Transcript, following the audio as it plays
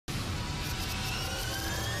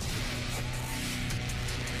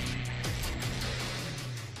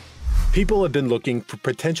People have been looking for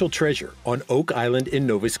potential treasure on Oak Island in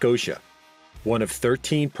Nova Scotia, one of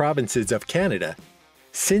 13 provinces of Canada,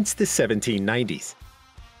 since the 1790s.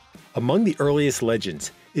 Among the earliest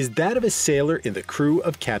legends is that of a sailor in the crew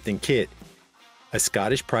of Captain Kidd, a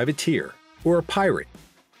Scottish privateer or a pirate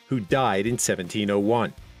who died in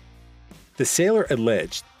 1701. The sailor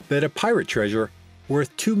alleged that a pirate treasure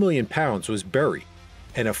worth £2 million was buried,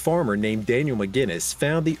 and a farmer named Daniel McGuinness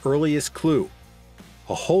found the earliest clue,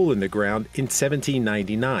 a hole in the ground in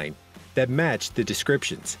 1799 that matched the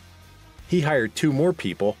descriptions. He hired two more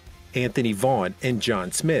people, Anthony Vaughan and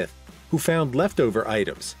John Smith, who found leftover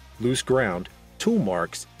items, loose ground, tool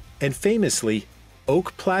marks, and famously,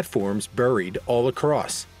 oak platforms buried all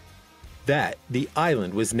across. That the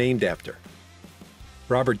island was named after.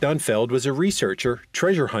 Robert Dunfield was a researcher,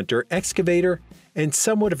 treasure hunter, excavator, and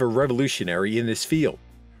somewhat of a revolutionary in this field,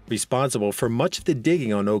 responsible for much of the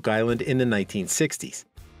digging on Oak Island in the 1960s.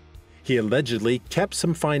 He allegedly kept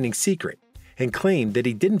some findings secret and claimed that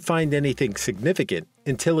he didn't find anything significant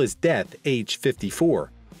until his death, aged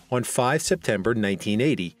 54, on 5 September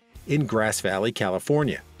 1980 in Grass Valley,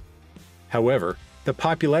 California. However, the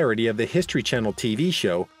popularity of the History Channel TV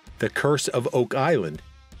show The Curse of Oak Island,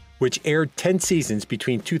 which aired 10 seasons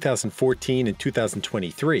between 2014 and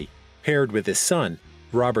 2023, paired with his son,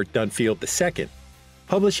 Robert Dunfield II,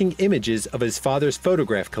 publishing images of his father's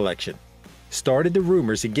photograph collection, started the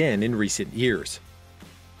rumors again in recent years.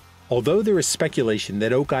 Although there is speculation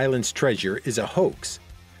that Oak Island's treasure is a hoax,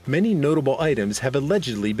 many notable items have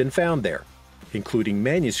allegedly been found there, including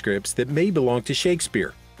manuscripts that may belong to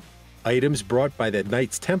Shakespeare, items brought by the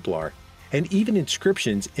Knights Templar, and even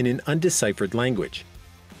inscriptions in an undeciphered language.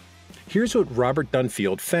 Here's what Robert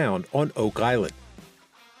Dunfield found on Oak Island.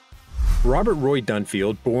 Robert Roy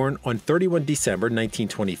Dunfield, born on 31 December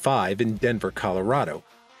 1925 in Denver, Colorado,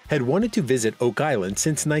 had wanted to visit Oak Island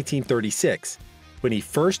since 1936, when he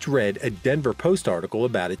first read a Denver Post article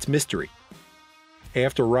about its mystery.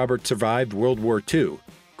 After Robert survived World War II,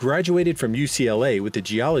 graduated from UCLA with a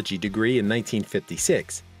geology degree in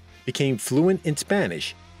 1956, became fluent in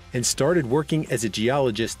Spanish, and started working as a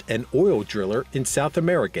geologist and oil driller in South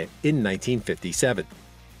America in 1957.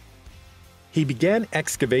 He began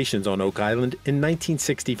excavations on Oak Island in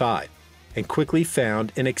 1965 and quickly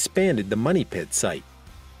found and expanded the Money Pit site.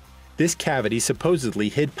 This cavity supposedly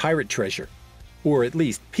hid pirate treasure, or at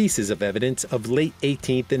least pieces of evidence of late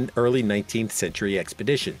 18th and early 19th century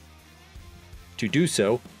expedition. To do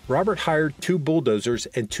so, Robert hired 2 bulldozers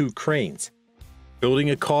and 2 cranes, building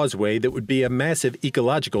a causeway that would be a massive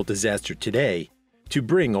ecological disaster today, to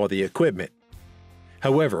bring all the equipment.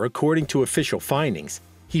 However, according to official findings,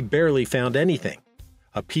 he barely found anything,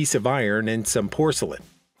 a piece of iron and some porcelain.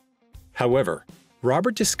 However,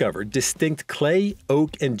 Robert discovered distinct clay,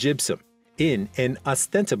 oak, and gypsum in an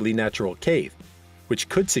ostensibly natural cave, which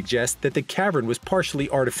could suggest that the cavern was partially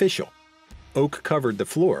artificial. Oak covered the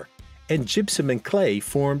floor, and gypsum and clay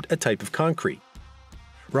formed a type of concrete.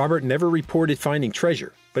 Robert never reported finding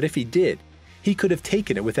treasure, but if he did, he could have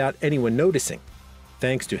taken it without anyone noticing,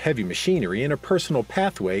 thanks to heavy machinery and a personal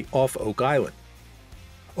pathway off Oak Island.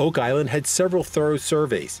 Oak Island had several thorough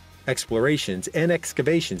surveys, explorations, and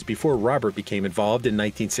excavations before Robert became involved in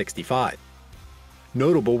 1965.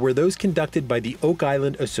 Notable were those conducted by the Oak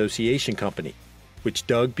Island Association Company, which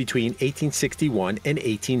dug between 1861 and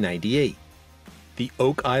 1898, the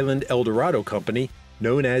Oak Island Eldorado Company,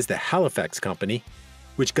 known as the Halifax Company,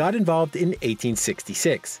 which got involved in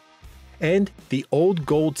 1866, and the Old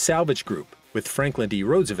Gold Salvage Group, with Franklin D.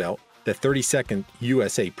 Roosevelt, the 32nd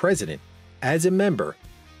USA President, as a member,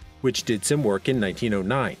 which did some work in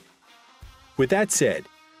 1909. With that said,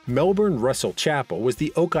 Melbourne Russell Chappell was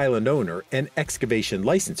the Oak Island owner and excavation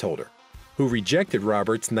license holder, who rejected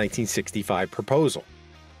Robert's 1965 proposal.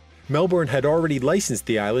 Melbourne had already licensed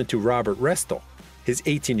the island to Robert Restall, his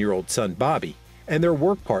 18-year-old son Bobby, and their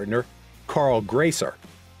work partner, Carl Gracer,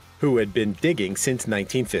 who had been digging since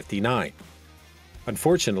 1959.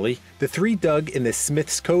 Unfortunately, the three dug in the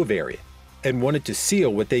Smith's Cove area and wanted to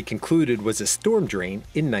seal what they concluded was a storm drain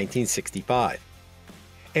in 1965.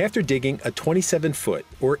 After digging a 27-foot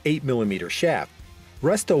or 8mm shaft,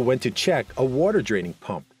 Restall went to check a water draining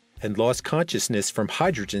pump and lost consciousness from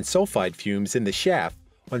hydrogen sulfide fumes in the shaft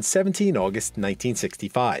on 17 August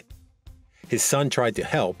 1965. His son tried to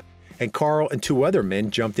help, and Carl and 2 other men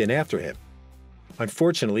jumped in after him.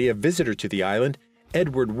 Unfortunately, a visitor to the island,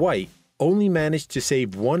 Edward White, only managed to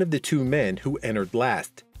save one of the 2 men who entered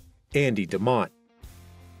last, Andy DeMont.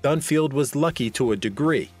 Dunfield was lucky to a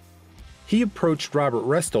degree. He approached Robert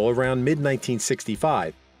Restall around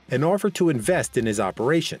mid-1965 and offered to invest in his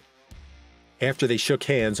operation. After they shook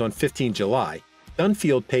hands on 15 July,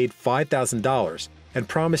 Dunfield paid $5,000 and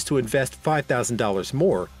promised to invest $5,000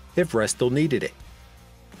 more if Restall needed it.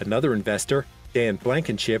 Another investor, Dan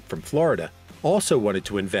Blankenship from Florida, also wanted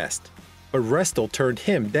to invest, but Restall turned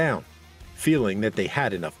him down, feeling that they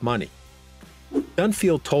had enough money.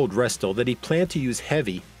 Dunfield told Restall that he planned to use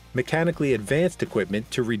heavy, mechanically advanced equipment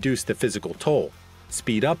to reduce the physical toll,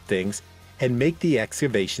 speed up things, and make the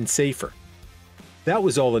excavation safer. That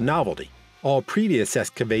was all a novelty. All previous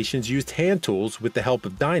excavations used hand tools with the help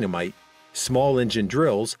of dynamite, small engine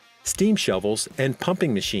drills, steam shovels, and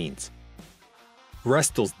pumping machines.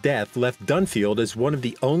 Restall's death left Dunfield as one of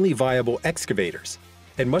the only viable excavators,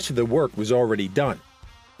 and much of the work was already done.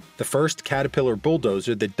 The first Caterpillar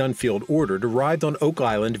bulldozer that Dunfield ordered arrived on Oak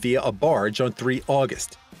Island via a barge on 3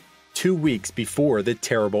 August, 2 weeks before the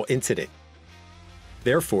terrible incident.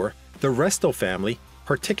 Therefore, the Restall family,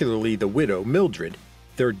 particularly the widow Mildred,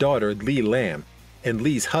 their daughter Lee Lamb, and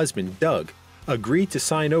Lee's husband Doug, agreed to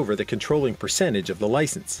sign over the controlling percentage of the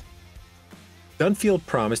license. Dunfield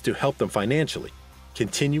promised to help them financially,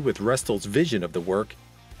 continue with Restall's vision of the work,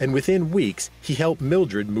 and within weeks he helped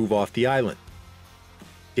Mildred move off the island.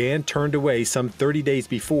 Dan turned away some 30 days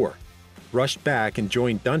before, rushed back and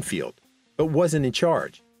joined Dunfield, but wasn't in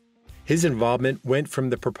charge. His involvement went from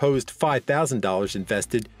the proposed $5,000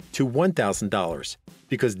 invested to $1,000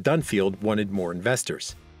 because Dunfield wanted more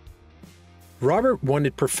investors. Robert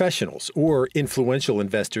wanted professionals or influential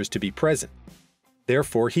investors to be present.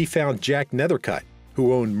 Therefore, he found Jack Nethercutt,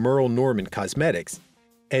 who owned Merle Norman Cosmetics,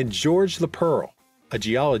 and George LaPearl, a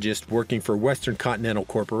geologist working for Western Continental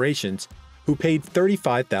Corporations, who paid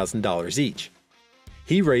 $35,000 each.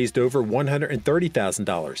 He raised over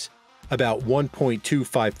 $130,000, about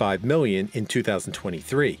 $1.255 million in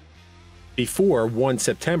 2023, before 1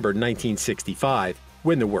 September 1965,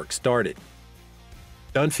 when the work started.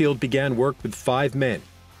 Dunfield began work with 5 men,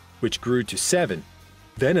 which grew to 7,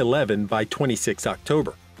 then 11 by 26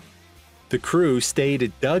 October. The crew stayed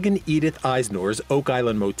at Doug and Edith Eisner's Oak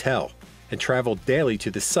Island Motel and traveled daily to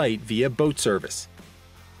the site via boat service.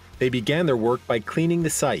 They began their work by cleaning the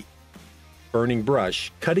site, burning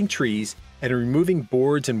brush, cutting trees, and removing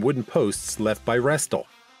boards and wooden posts left by Restall.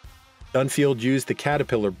 Dunfield used the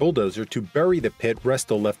Caterpillar bulldozer to bury the pit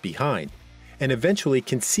Restall left behind and eventually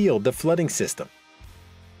concealed the flooding system.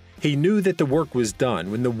 He knew that the work was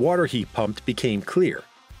done when the water he pumped became clear.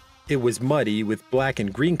 It was muddy with black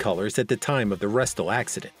and green colors at the time of the Restall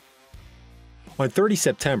accident. On 30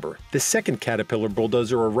 September, the second Caterpillar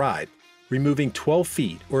bulldozer arrived, removing 12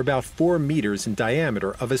 feet or about 4 meters in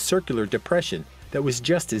diameter of a circular depression that was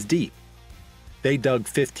just as deep. They dug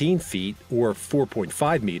 15 feet or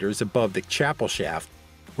 4.5 meters above the chapel shaft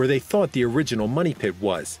where they thought the original money pit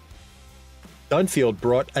was. Dunfield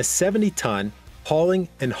brought a 70-ton hauling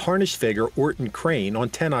and harness figure Orton crane on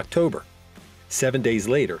 10 October. 7 days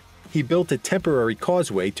later, he built a temporary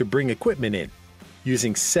causeway to bring equipment in,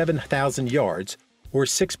 using 7,000 yards or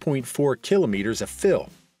 6.4 kilometers of fill,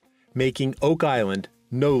 making Oak Island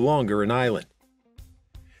no longer an island.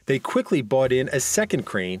 They quickly bought in a second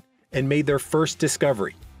crane and made their first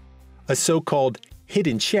discovery, a so-called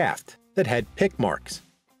hidden shaft that had pick marks.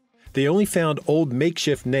 They only found old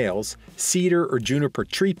makeshift nails, cedar or juniper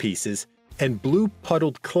tree pieces, and blue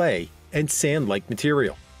puddled clay and sand-like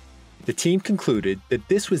material. The team concluded that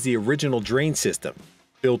this was the original drain system,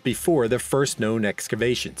 built before the first known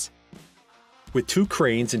excavations. With 2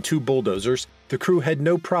 cranes and 2 bulldozers, the crew had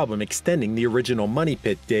no problem extending the original money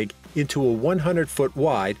pit dig into a 100-foot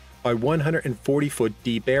wide by 140-foot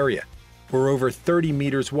deep area, or over 30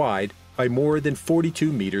 meters wide by more than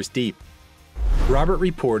 42 meters deep. Robert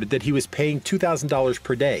reported that he was paying $2,000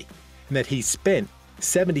 per day and that he spent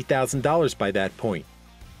 $70,000 by that point,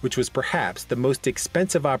 which was perhaps the most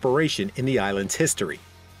expensive operation in the island's history.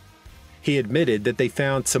 He admitted that they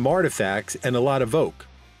found some artifacts and a lot of oak,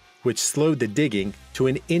 which slowed the digging to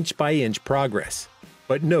an inch-by-inch progress,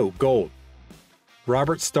 but no gold.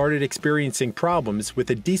 Robert started experiencing problems with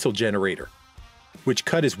a diesel generator, which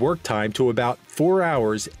cut his work time to about 4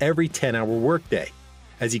 hours every 10-hour workday,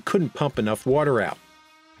 as he couldn't pump enough water out.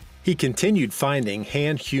 He continued finding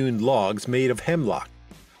hand-hewn logs made of hemlock,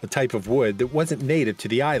 a type of wood that wasn't native to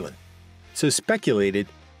the island, so speculated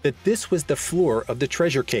that this was the floor of the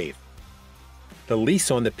treasure cave. The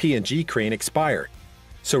lease on the P&G crane expired,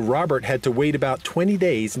 so Robert had to wait about 20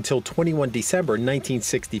 days until 21 December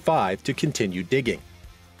 1965 to continue digging.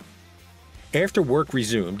 After work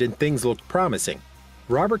resumed and things looked promising,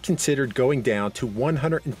 Robert considered going down to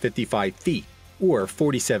 155 feet, or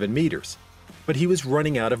 47 meters, but he was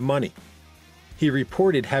running out of money. He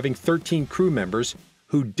reported having 13 crew members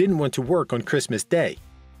who didn't want to work on Christmas Day,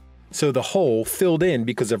 so the hole filled in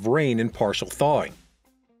because of rain and partial thawing.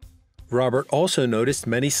 Robert also noticed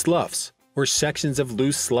many sloughs, or sections of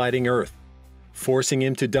loose sliding earth, forcing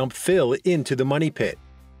him to dump fill into the money pit.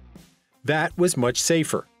 That was much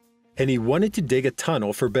safer, and he wanted to dig a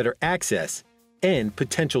tunnel for better access and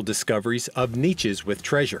potential discoveries of niches with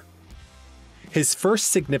treasure. His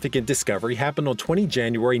first significant discovery happened on 20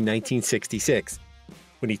 January 1966,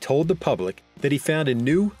 when he told the public that he found a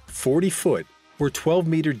new 40-foot or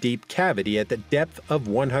 12-meter deep cavity at the depth of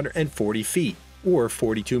 140 feet or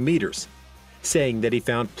 42 meters, saying that he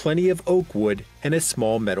found plenty of oak wood and a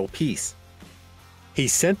small metal piece. He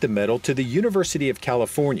sent the metal to the University of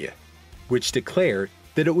California, which declared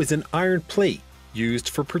that it was an iron plate used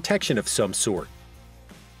for protection of some sort.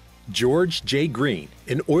 George J. Green,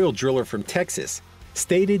 an oil driller from Texas,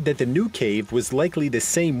 stated that the new cave was likely the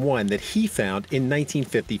same one that he found in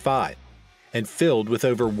 1955 and filled with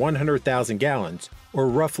over 100,000 gallons, or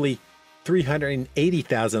roughly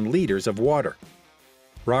 380,000 liters of water.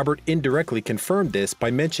 Robert indirectly confirmed this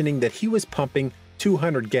by mentioning that he was pumping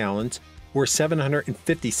 200 gallons, or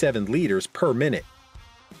 757 liters per minute.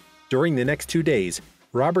 During the next 2 days,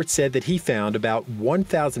 Robert said that he found about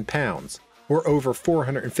 1,000 pounds, or over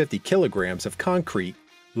 450 kilograms of concrete,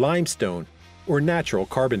 limestone, or natural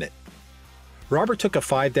carbonate. Robert took a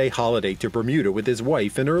 5-day holiday to Bermuda with his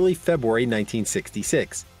wife in early February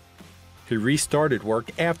 1966. He restarted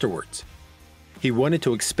work afterwards. He wanted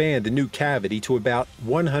to expand the new cavity to about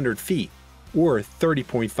 100 feet, or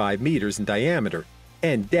 30.5 meters in diameter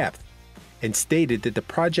and depth, and stated that the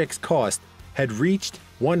project's cost had reached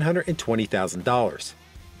 $120,000.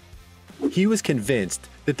 He was convinced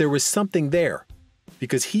that there was something there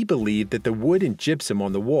because he believed that the wood and gypsum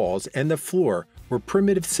on the walls and the floor were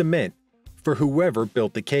primitive cement for whoever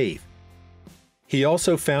built the cave. He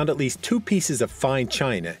also found at least 2 pieces of fine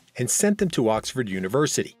china and sent them to Oxford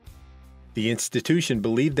University. The institution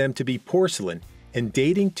believed them to be porcelain and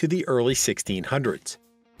dating to the early 1600s.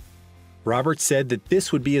 Robert said that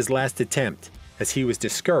this would be his last attempt, as he was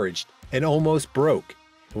discouraged and almost broke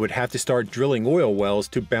and would have to start drilling oil wells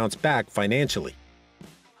to bounce back financially.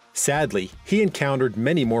 Sadly, he encountered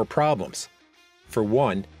many more problems. For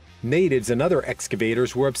one, natives and other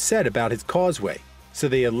excavators were upset about his causeway, so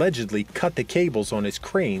they allegedly cut the cables on his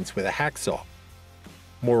cranes with a hacksaw.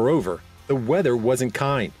 Moreover, the weather wasn't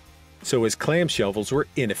kind, so his clam shovels were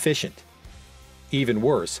inefficient. Even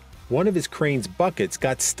worse, one of his crane's buckets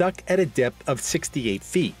got stuck at a depth of 68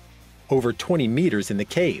 feet, over 20 meters in the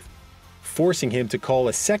cave, forcing him to call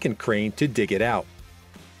a second crane to dig it out.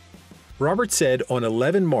 Robert said on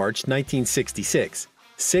 11 March 1966,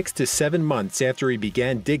 6 to 7 months after he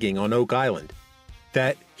began digging on Oak Island,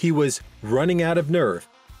 that he was running out of nerve,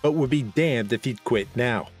 but would be damned if he'd quit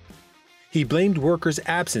now. He blamed workers'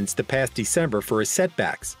 absence the past December for his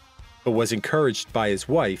setbacks, but was encouraged by his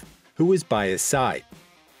wife, who was by his side.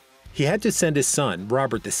 He had to send his son,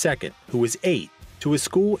 Robert II, who was 8, to a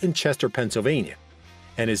school in Chester, Pennsylvania,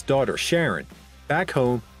 and his daughter, Sharon, back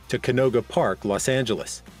home to Canoga Park, Los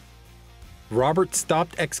Angeles. Robert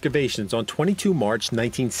stopped excavations on 22 March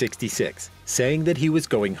 1966, saying that he was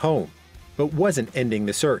going home, but wasn't ending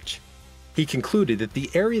the search. He concluded that the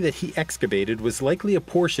area that he excavated was likely a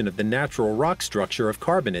portion of the natural rock structure of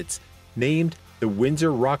carbonates named the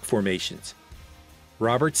Windsor Rock Formations.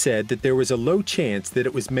 Robert said that there was a low chance that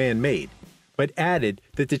it was man-made, but added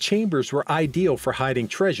that the chambers were ideal for hiding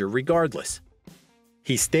treasure regardless.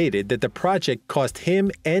 He stated that the project cost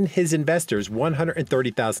him and his investors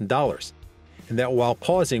 $130,000, and that while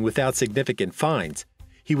pausing without significant finds,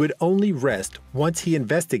 he would only rest once he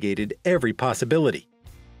investigated every possibility.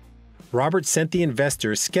 Robert sent the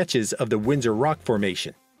investors sketches of the Windsor Rock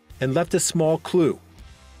Formation and left a small clue.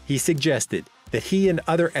 He suggested that he and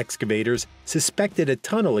other excavators suspected a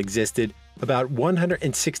tunnel existed about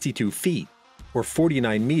 162 feet, or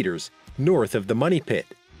 49 meters, north of the money pit,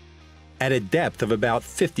 at a depth of about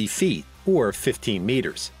 50 feet, or 15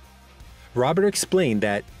 meters. Robert explained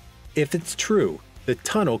that, if it's true, the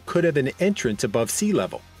tunnel could have an entrance above sea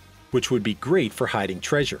level, which would be great for hiding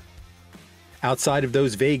treasure. Outside of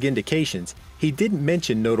those vague indications, he didn't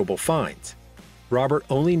mention notable finds. Robert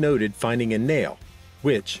only noted finding a nail,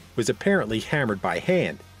 which was apparently hammered by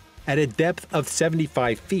hand, at a depth of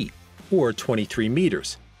 75 feet, or 23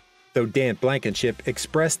 meters, though Dan Blankenship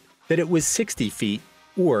expressed that it was 60 feet,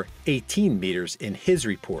 or 18 meters in his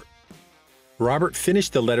report. Robert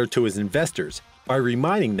finished the letter to his investors by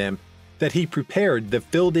reminding them that he prepared the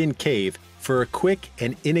filled-in cave for a quick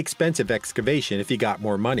and inexpensive excavation if he got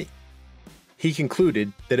more money. He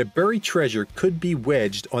concluded that a buried treasure could be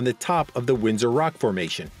wedged on the top of the Windsor Rock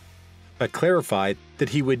Formation, but clarified that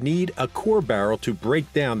he would need a core barrel to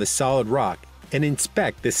break down the solid rock and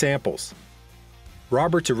inspect the samples.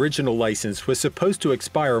 Robert's original license was supposed to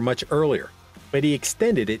expire much earlier, but he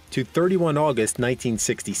extended it to 31 August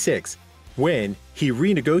 1966, when he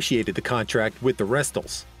renegotiated the contract with the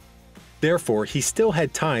Restles. Therefore, he still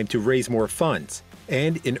had time to raise more funds,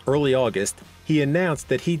 and in early August, he announced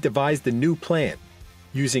that he devised a new plan,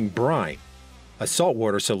 using brine, a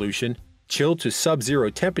saltwater solution chilled to sub-zero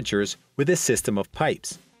temperatures with a system of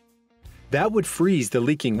pipes. That would freeze the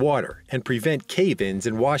leaking water and prevent cave-ins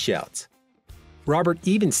and washouts. Robert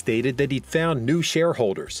even stated that he'd found new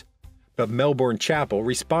shareholders, but Melbourne Chapel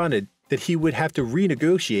responded that he would have to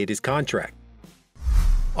renegotiate his contract.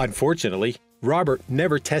 Unfortunately, Robert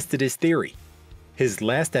never tested his theory. His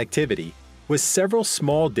last activity was several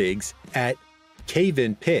small digs at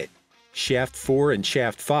Cave-In Pit, Shaft 4 and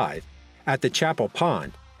Shaft 5, at the Chapel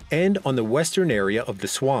Pond, and on the western area of the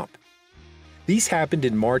swamp. These happened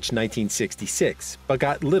in March 1966, but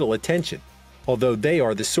got little attention, although they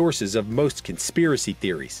are the sources of most conspiracy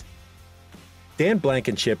theories. Dan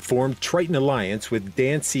Blankenship formed Triton Alliance with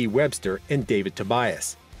Dan C. Webster and David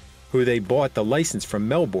Tobias, who they bought the license from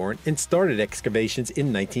Melbourne and started excavations in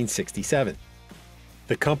 1967.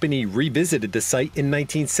 The company revisited the site in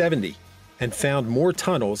 1970 and found more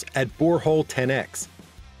tunnels at Borehole 10X,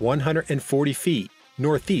 140 feet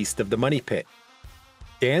northeast of the Money Pit.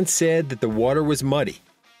 Dan said that the water was muddy,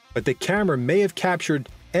 but the camera may have captured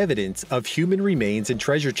evidence of human remains and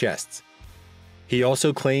treasure chests. He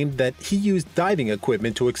also claimed that he used diving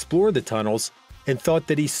equipment to explore the tunnels and thought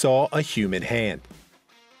that he saw a human hand.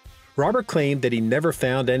 Robert claimed that he never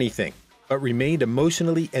found anything, but remained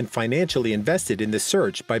emotionally and financially invested in the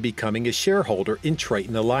search by becoming a shareholder in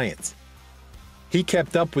Triton Alliance. He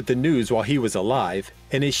kept up with the news while he was alive,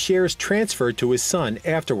 and his shares transferred to his son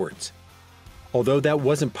afterwards. Although that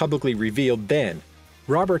wasn't publicly revealed then,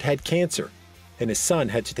 Robert had cancer, and his son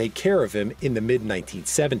had to take care of him in the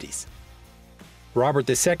mid-1970s. Robert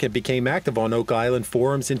II became active on Oak Island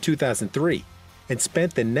forums in 2003 and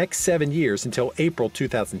spent the next 7 years until April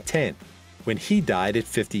 2010, when he died at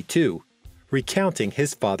 52, recounting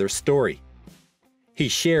his father's story. He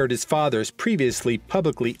shared his father's previously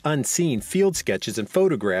publicly unseen field sketches and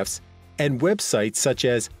photographs, and websites such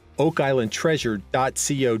as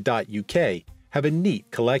oakislandtreasure.co.uk have a neat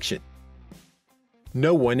collection.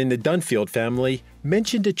 No one in the Dunfield family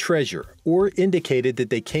mentioned a treasure or indicated that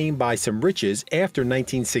they came by some riches after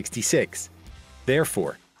 1966.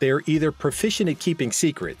 Therefore, they are either proficient at keeping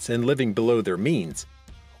secrets and living below their means,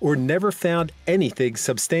 or never found anything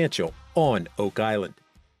substantial on Oak Island.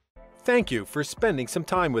 Thank you for spending some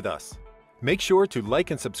time with us. Make sure to like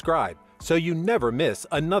and subscribe so you never miss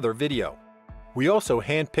another video. We also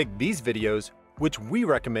handpicked these videos which we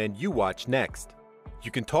recommend you watch next. You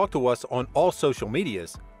can talk to us on all social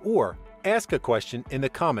medias or ask a question in the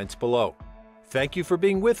comments below. Thank you for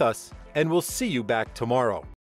being with us, and we'll see you back tomorrow.